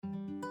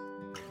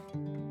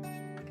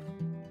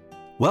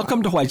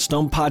Welcome to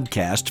Whitestone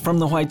Podcast from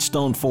the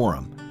Whitestone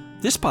Forum.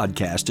 This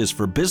podcast is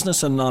for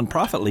business and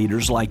nonprofit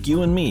leaders like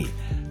you and me,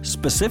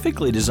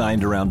 specifically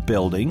designed around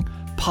building,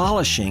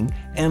 polishing,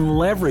 and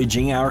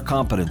leveraging our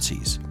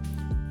competencies.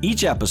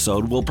 Each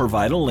episode will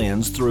provide a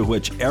lens through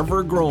which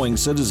ever-growing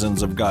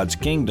citizens of God's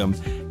kingdom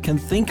can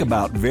think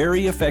about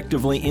very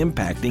effectively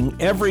impacting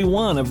every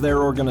one of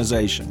their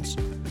organizations.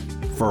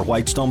 For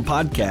Whitestone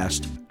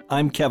Podcast,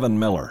 I'm Kevin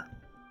Miller.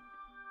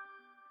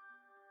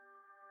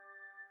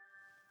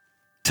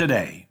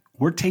 Today,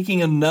 we're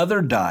taking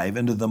another dive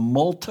into the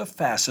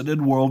multifaceted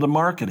world of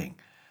marketing,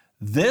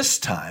 this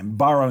time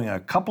borrowing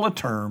a couple of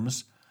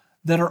terms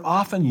that are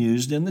often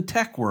used in the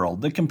tech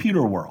world, the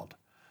computer world.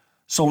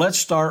 So let's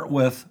start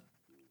with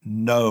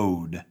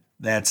node.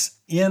 That's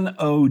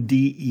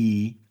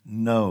N-O-D-E,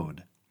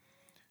 node.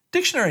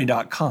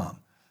 Dictionary.com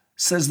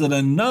says that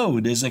a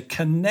node is a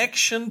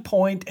connection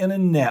point in a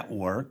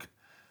network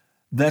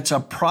that's a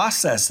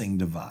processing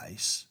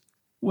device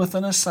with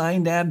an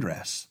assigned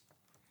address.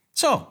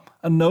 So,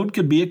 a node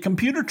could be a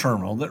computer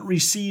terminal that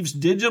receives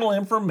digital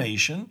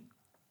information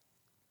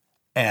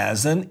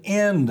as an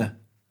end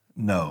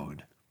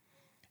node.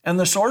 And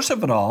the source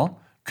of it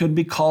all could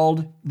be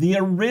called the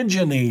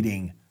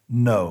originating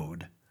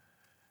node.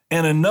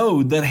 And a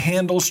node that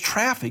handles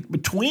traffic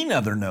between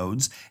other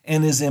nodes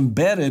and is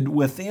embedded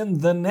within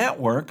the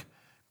network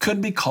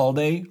could be called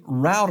a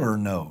router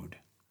node.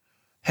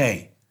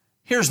 Hey,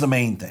 here's the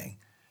main thing.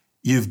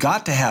 You've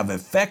got to have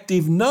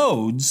effective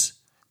nodes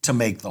to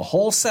make the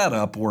whole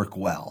setup work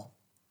well.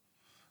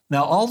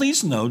 Now, all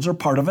these nodes are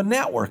part of a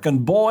network,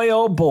 and boy,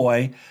 oh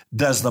boy,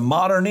 does the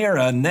modern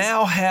era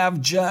now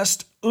have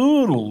just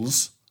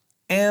oodles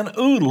and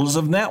oodles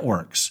of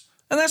networks.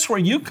 And that's where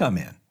you come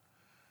in.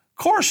 Of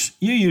course,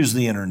 you use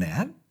the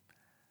internet,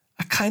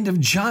 a kind of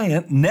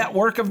giant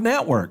network of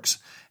networks.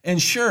 And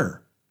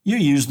sure, you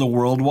use the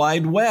World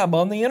Wide Web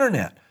on the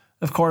internet.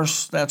 Of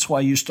course, that's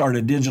why you start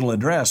a digital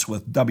address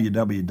with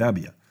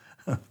www.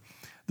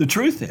 The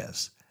truth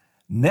is,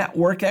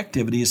 network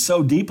activity is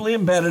so deeply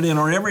embedded in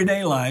our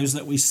everyday lives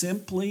that we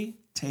simply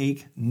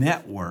take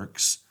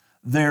networks,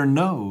 their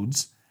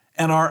nodes,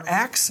 and our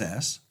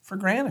access for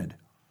granted.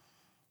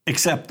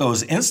 Except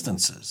those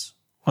instances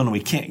when we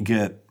can't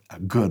get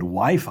a good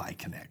Wi-Fi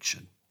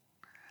connection.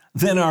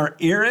 Then our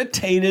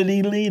irritated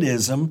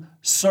elitism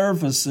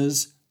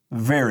surfaces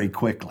very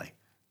quickly.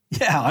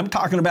 Yeah, I'm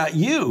talking about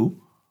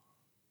you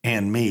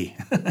and me.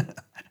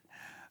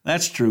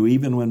 That's true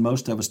even when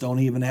most of us don't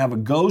even have a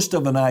ghost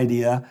of an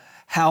idea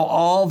how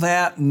all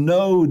that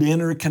node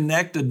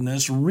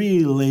interconnectedness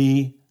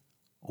really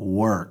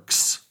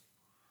works.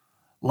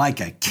 Like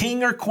a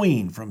king or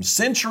queen from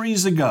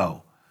centuries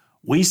ago,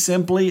 we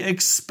simply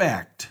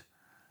expect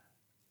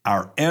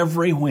our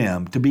every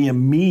whim to be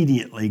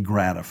immediately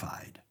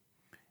gratified.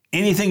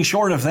 Anything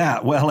short of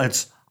that, well,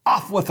 it's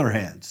off with our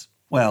heads.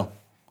 Well,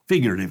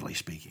 figuratively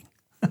speaking.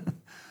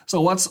 So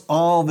what's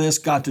all this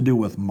got to do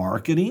with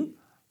marketing?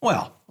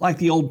 Well, like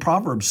the old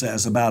proverb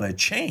says about a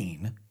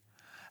chain,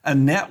 a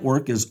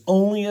network is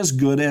only as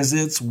good as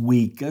its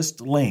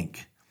weakest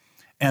link.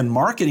 And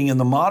marketing in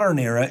the modern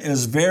era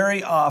is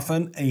very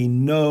often a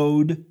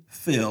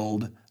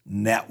node-filled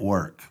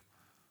network,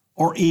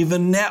 or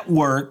even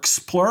networks,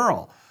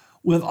 plural,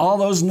 with all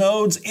those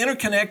nodes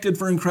interconnected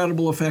for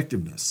incredible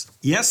effectiveness.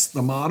 Yes,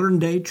 the modern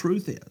day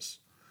truth is,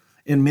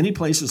 in many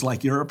places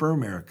like Europe or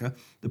America,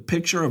 the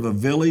picture of a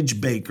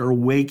village baker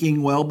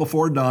waking well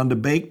before dawn to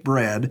bake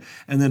bread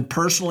and then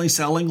personally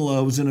selling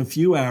loaves in a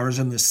few hours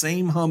in the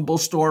same humble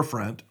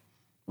storefront,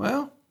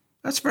 well,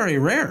 that's very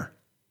rare.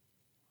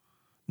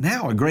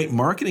 Now, a great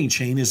marketing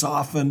chain is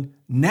often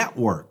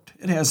networked.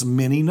 It has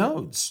many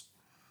nodes.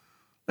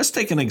 Let's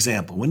take an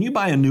example. When you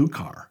buy a new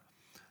car,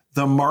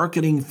 the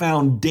marketing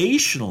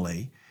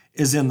foundationally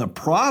is in the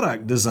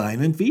product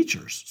design and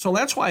features. So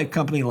that's why a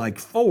company like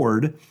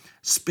Ford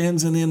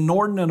spends an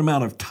inordinate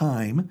amount of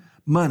time,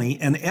 money,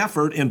 and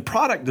effort in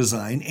product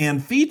design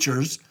and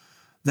features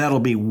that'll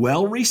be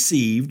well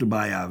received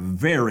by a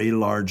very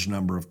large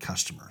number of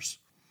customers.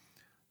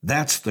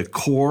 That's the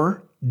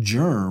core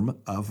germ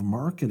of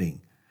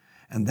marketing.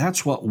 And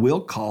that's what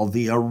we'll call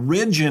the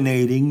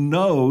originating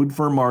node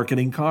for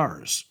marketing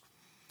cars.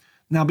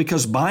 Now,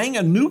 because buying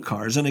a new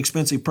car is an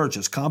expensive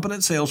purchase,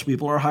 competent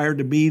salespeople are hired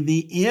to be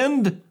the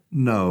end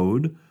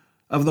node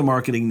of the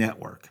marketing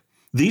network.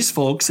 These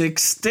folks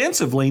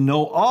extensively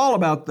know all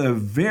about the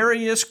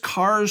various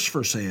cars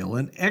for sale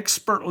and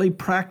expertly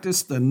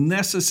practice the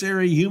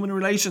necessary human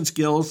relation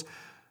skills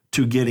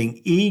to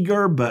getting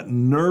eager but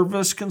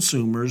nervous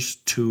consumers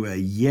to a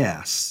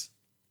yes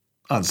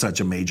on such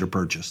a major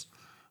purchase.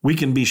 We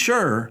can be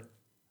sure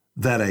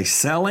that a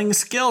selling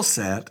skill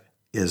set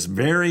is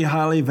very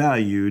highly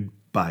valued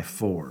by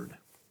Ford.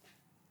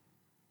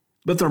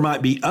 But there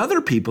might be other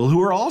people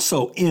who are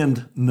also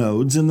end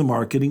nodes in the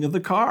marketing of the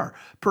car.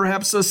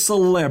 Perhaps a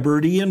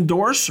celebrity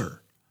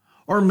endorser,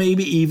 or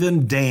maybe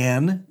even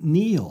Dan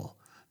Neal,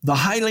 the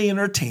highly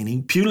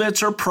entertaining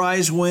Pulitzer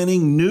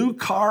Prize-winning new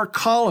car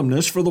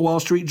columnist for the Wall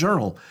Street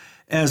Journal.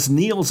 As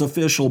Neal's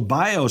official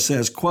bio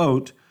says,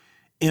 quote,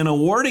 In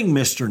awarding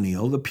Mr.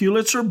 Neal, the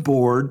Pulitzer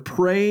Board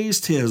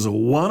praised his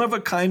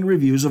one-of-a-kind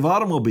reviews of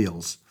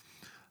automobiles,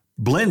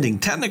 blending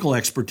technical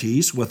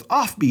expertise with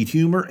offbeat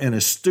humor and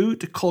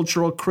astute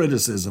cultural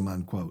criticism,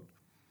 unquote.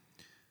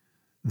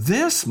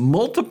 This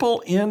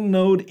multiple end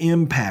node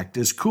impact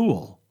is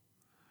cool.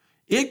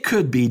 It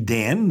could be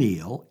Dan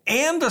Neal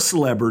and a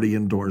celebrity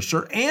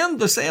endorser and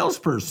the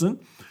salesperson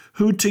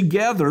who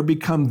together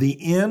become the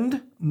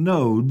end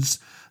nodes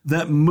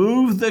that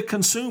move the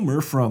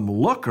consumer from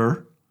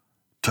looker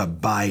to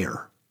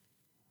buyer.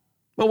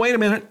 But wait a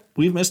minute,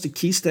 we've missed a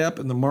key step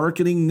in the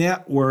marketing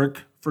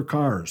network for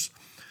cars.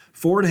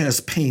 Ford has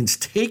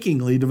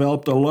painstakingly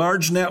developed a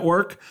large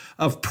network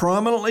of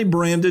prominently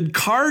branded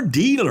car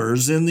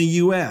dealers in the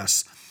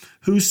U.S.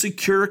 who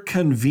secure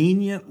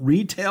convenient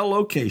retail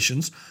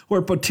locations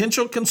where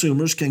potential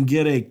consumers can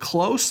get a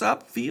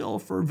close-up feel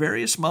for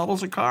various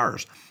models of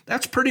cars.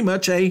 That's pretty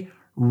much a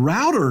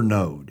router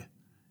node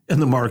in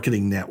the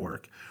marketing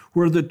network,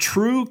 where the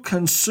true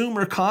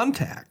consumer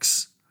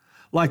contacts,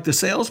 like the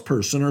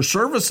salesperson or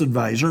service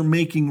advisor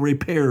making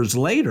repairs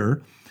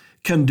later,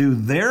 can do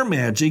their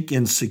magic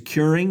in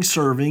securing,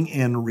 serving,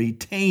 and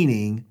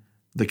retaining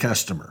the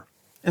customer.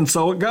 And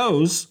so it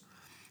goes.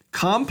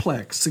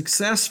 Complex,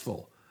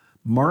 successful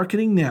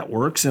marketing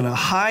networks in a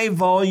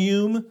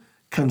high-volume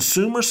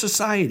consumer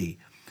society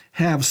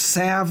have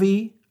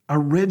savvy,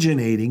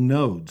 originating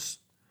nodes,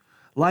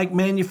 like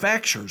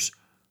manufacturers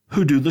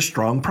who do the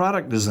strong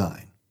product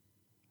design,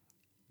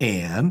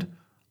 and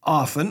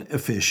often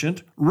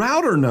efficient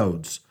router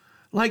nodes,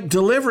 like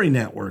delivery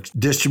networks,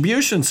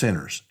 distribution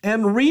centers,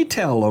 and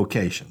retail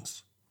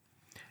locations.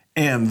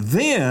 And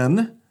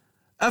then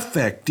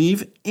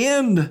effective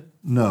end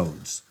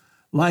nodes,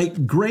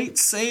 like great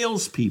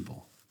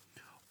salespeople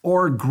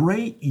or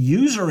great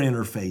user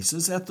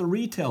interfaces at the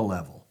retail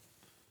level.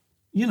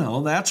 You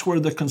know, that's where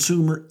the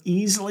consumer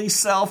easily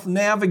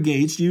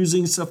self-navigates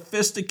using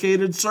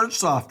sophisticated search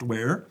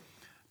software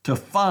to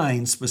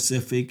find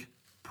specific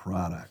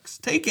products.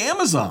 Take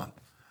Amazon,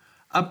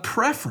 a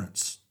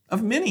preference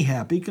of many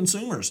happy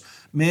consumers.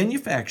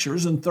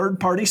 Manufacturers and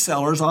third-party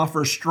sellers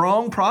offer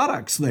strong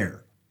products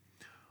there,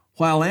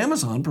 while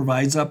Amazon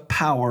provides a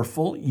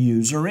powerful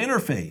user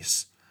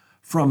interface,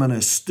 from an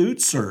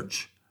astute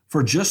search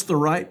for just the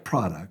right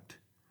product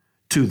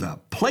to the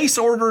Place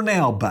Order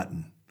Now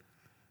button,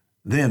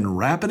 then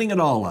wrapping it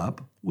all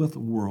up with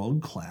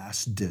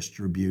world-class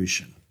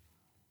distribution.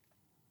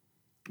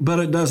 But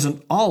it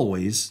doesn't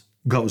always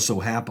go so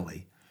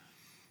happily.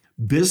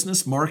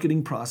 Business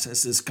marketing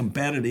process is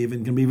competitive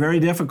and can be very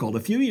difficult.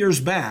 A few years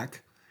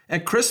back,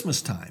 at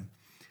Christmas time,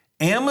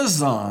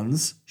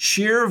 Amazon's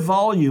sheer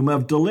volume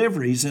of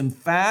deliveries and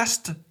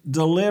fast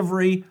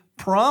delivery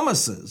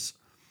promises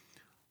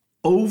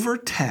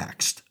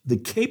overtaxed the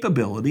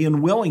capability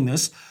and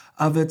willingness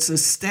of its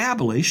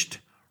established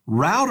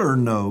router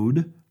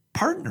node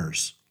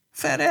partners,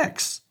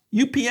 FedEx,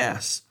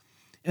 UPS,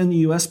 and the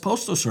U.S.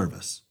 Postal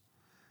Service.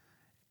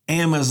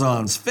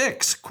 Amazon's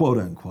fix, quote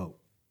unquote,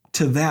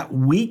 to that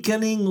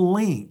weakening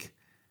link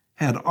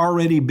had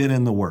already been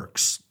in the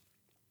works.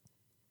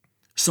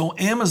 So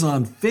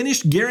Amazon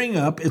finished gearing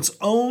up its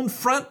own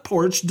front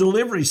porch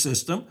delivery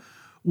system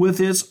with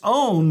its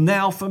own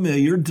now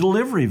familiar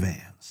delivery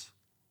vans.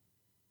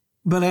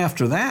 But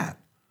after that,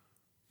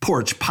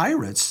 porch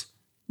pirates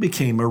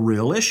became a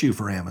real issue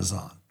for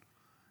Amazon.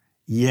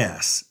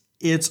 Yes,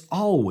 it's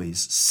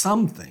always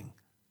something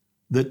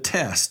that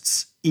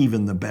tests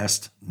even the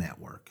best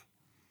network.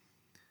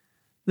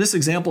 This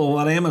example of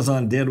what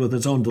Amazon did with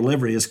its own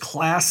delivery is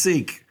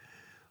classic,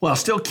 while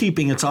still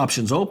keeping its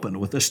options open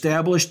with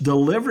established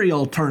delivery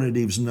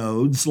alternatives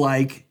nodes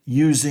like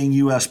using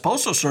U.S.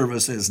 Postal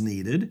Service as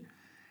needed.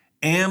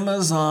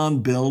 Amazon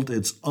built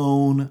its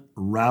own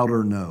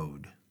router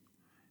node.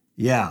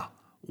 Yeah,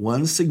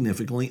 one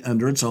significantly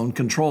under its own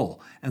control.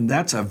 And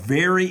that's a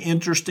very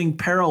interesting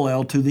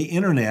parallel to the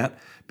internet,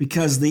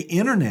 because the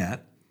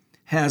internet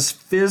has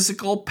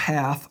physical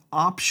path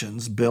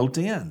options built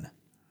in.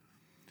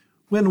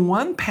 When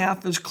one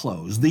path is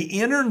closed, the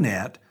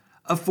internet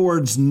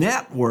affords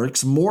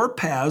networks more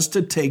paths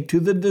to take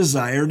to the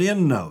desired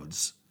end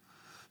nodes.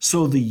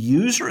 So the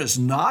user is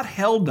not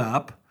held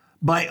up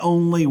by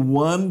only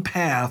one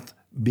path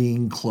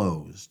being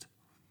closed.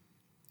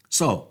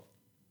 So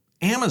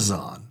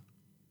Amazon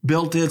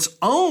built its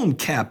own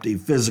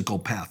captive physical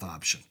path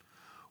option,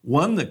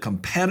 one that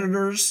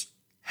competitors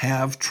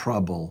have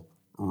trouble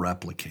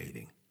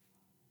replicating.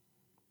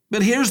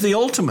 But here's the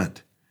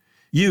ultimate.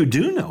 You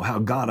do know how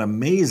God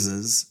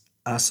amazes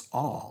us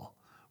all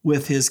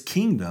with his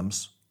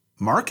kingdom's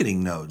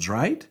marketing nodes,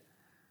 right?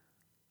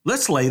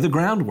 Let's lay the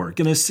groundwork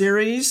in a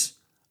series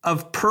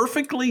of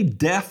perfectly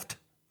deft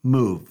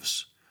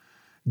moves.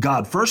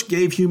 God first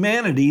gave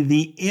humanity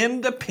the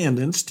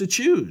independence to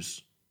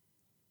choose.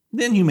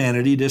 Then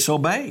humanity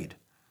disobeyed.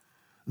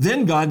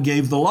 Then God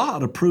gave the law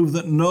to prove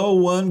that no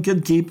one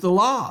could keep the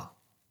law.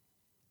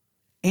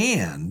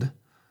 And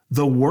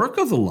the work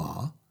of the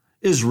law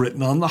is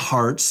written on the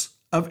hearts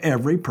of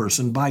every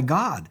person by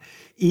God.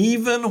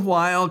 even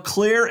while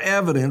clear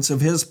evidence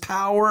of his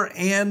power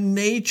and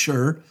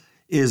nature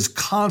is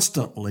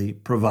constantly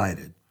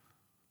provided.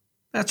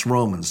 That's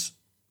Romans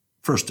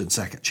 1st and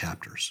 2nd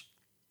chapters.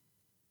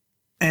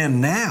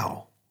 And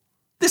now,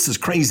 this is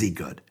crazy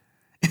good.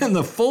 In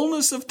the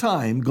fullness of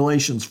time,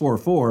 Galatians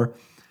 4:4,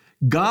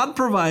 God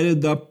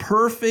provided the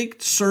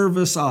perfect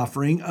service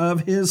offering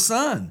of his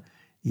Son.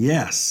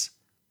 Yes,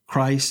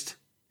 Christ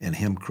and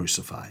him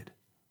crucified.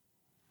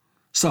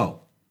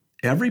 So,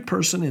 every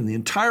person in the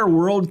entire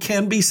world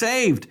can be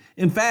saved.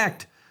 In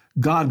fact,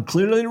 God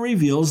clearly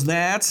reveals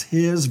that's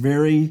his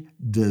very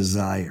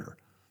desire.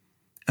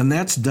 And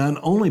that's done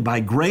only by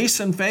grace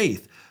and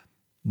faith,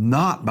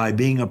 not by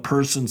being a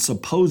person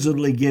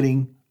supposedly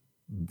getting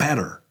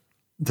better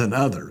than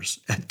others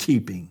at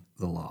keeping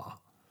the law.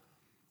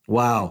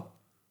 Wow.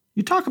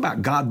 You talk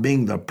about God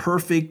being the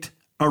perfect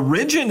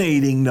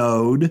originating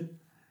node,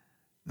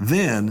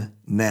 then,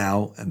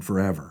 now, and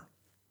forever.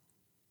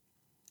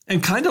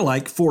 And kind of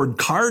like Ford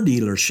car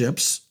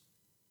dealerships,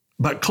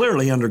 but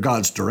clearly under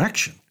God's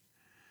direction,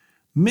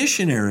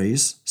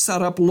 missionaries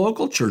set up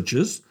local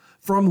churches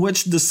from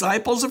which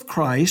disciples of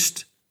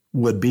Christ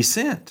would be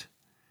sent.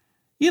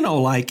 You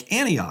know, like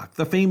Antioch,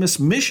 the famous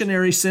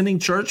missionary sending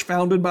church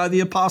founded by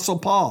the Apostle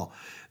Paul.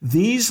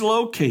 These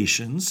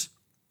locations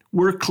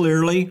were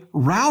clearly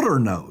router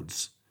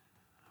nodes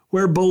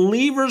where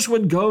believers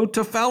would go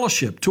to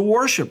fellowship, to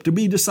worship, to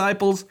be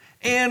disciples,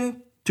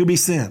 and to be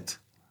sent.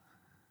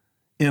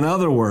 In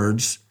other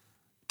words,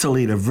 to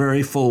lead a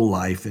very full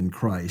life in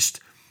Christ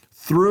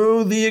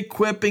through the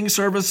equipping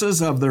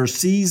services of their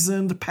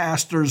seasoned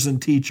pastors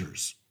and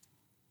teachers.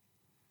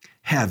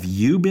 Have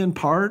you been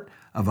part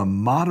of a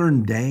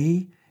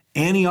modern-day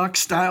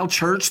Antioch-style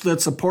church that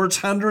supports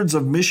hundreds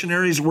of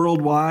missionaries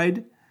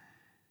worldwide?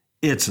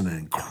 It's an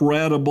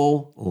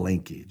incredible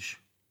linkage.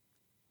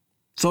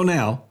 So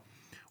now,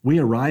 we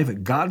arrive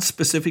at God's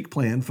specific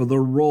plan for the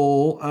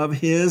role of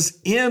his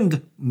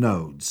end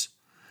nodes.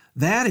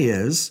 That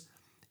is,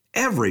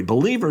 every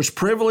believer's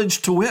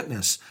privilege to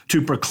witness,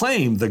 to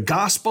proclaim the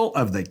gospel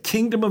of the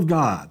kingdom of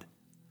God.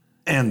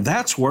 And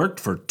that's worked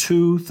for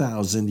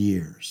 2,000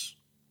 years.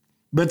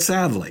 But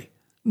sadly,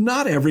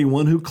 not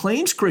everyone who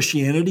claims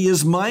Christianity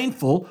is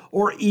mindful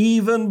or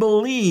even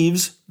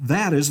believes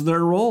that is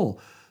their role.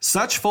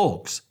 Such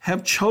folks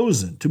have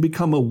chosen to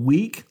become a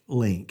weak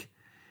link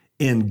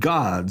in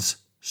God's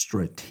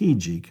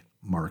strategic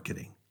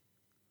marketing.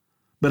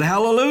 But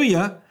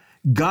hallelujah,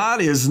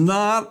 God is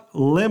not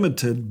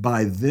limited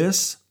by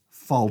this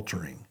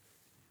faltering.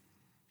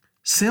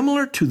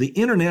 Similar to the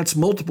internet's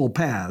multiple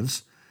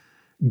paths,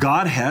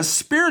 God has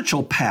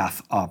spiritual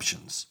path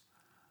options.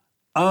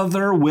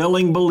 Other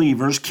willing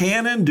believers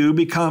can and do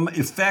become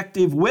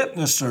effective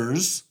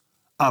witnessers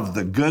of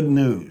the good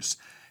news,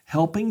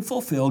 helping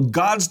fulfill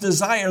God's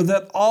desire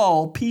that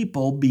all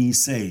people be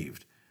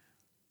saved.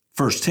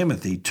 1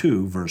 Timothy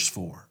 2, verse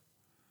 4.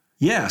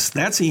 Yes,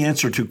 that's the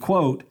answer to,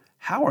 quote,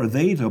 how are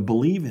they to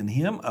believe in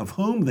him of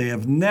whom they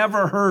have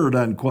never heard,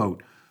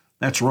 unquote.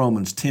 That's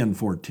Romans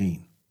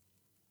 10:14.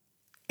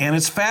 And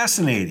it's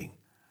fascinating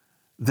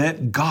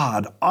that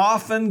God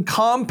often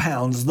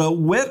compounds the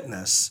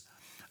witness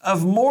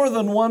of more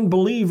than one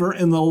believer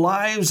in the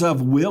lives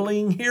of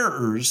willing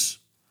hearers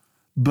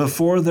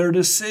before their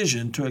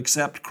decision to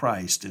accept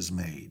Christ is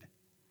made.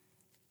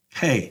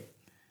 Hey,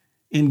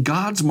 in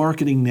God's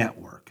marketing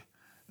network,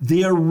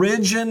 the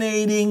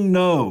originating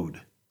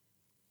node,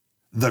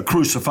 the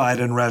crucified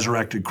and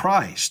resurrected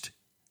Christ,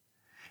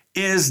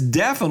 is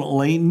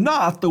definitely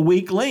not the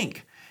weak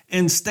link.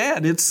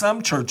 Instead, it's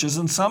some churches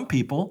and some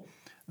people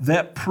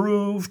that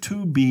prove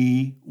to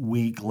be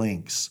weak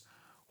links,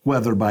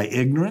 whether by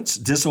ignorance,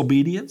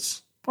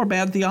 disobedience, or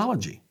bad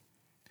theology.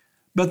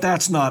 But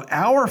that's not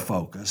our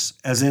focus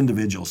as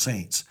individual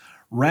saints.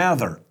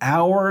 Rather,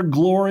 our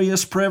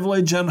glorious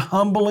privilege and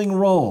humbling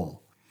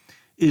role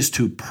is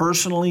to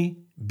personally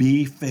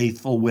be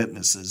faithful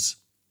witnesses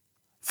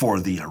for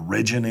the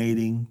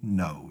originating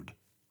node.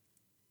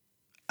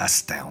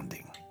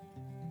 Astounding.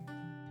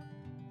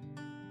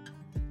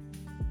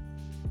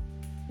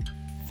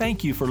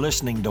 Thank you for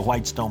listening to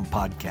Whitestone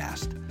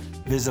Podcast.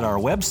 Visit our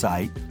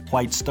website,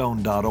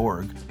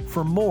 whitestone.org,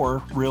 for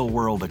more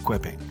real-world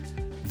equipping.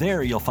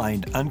 There you'll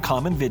find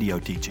uncommon video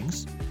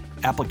teachings,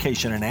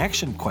 application and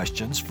action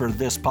questions for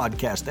this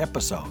podcast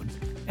episode,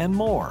 and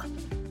more.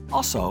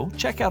 Also,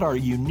 check out our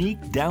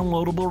unique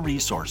downloadable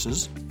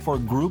resources for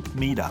group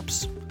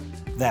meetups.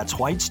 That's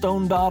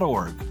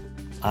whitestone.org.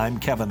 I'm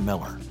Kevin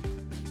Miller.